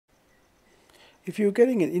If you're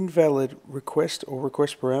getting an invalid request or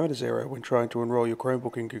request parameters error when trying to enroll your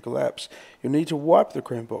Chromebook in Google Apps, you'll need to wipe the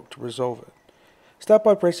Chromebook to resolve it. Start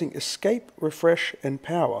by pressing Escape, Refresh, and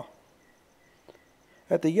Power.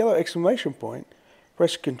 At the yellow exclamation point,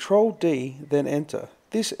 press Ctrl D, then Enter.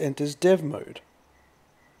 This enters Dev mode.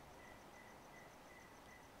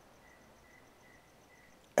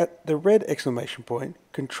 At the red exclamation point,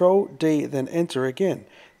 Ctrl D, then Enter again.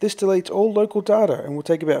 This deletes all local data and will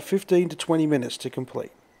take about 15 to 20 minutes to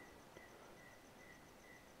complete.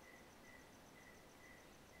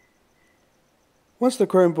 Once the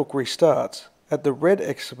Chromebook restarts, at the red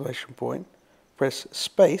exclamation point, press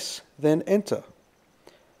Space, then Enter.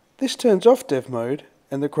 This turns off Dev mode,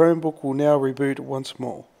 and the Chromebook will now reboot once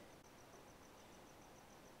more.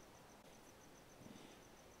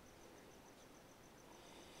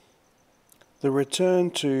 The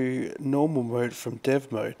return to normal mode from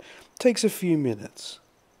Dev mode takes a few minutes.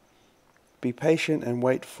 Be patient and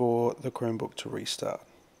wait for the Chromebook to restart.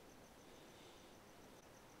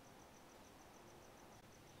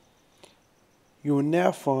 You will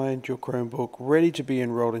now find your Chromebook ready to be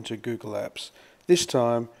enrolled into Google Apps, this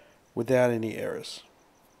time without any errors.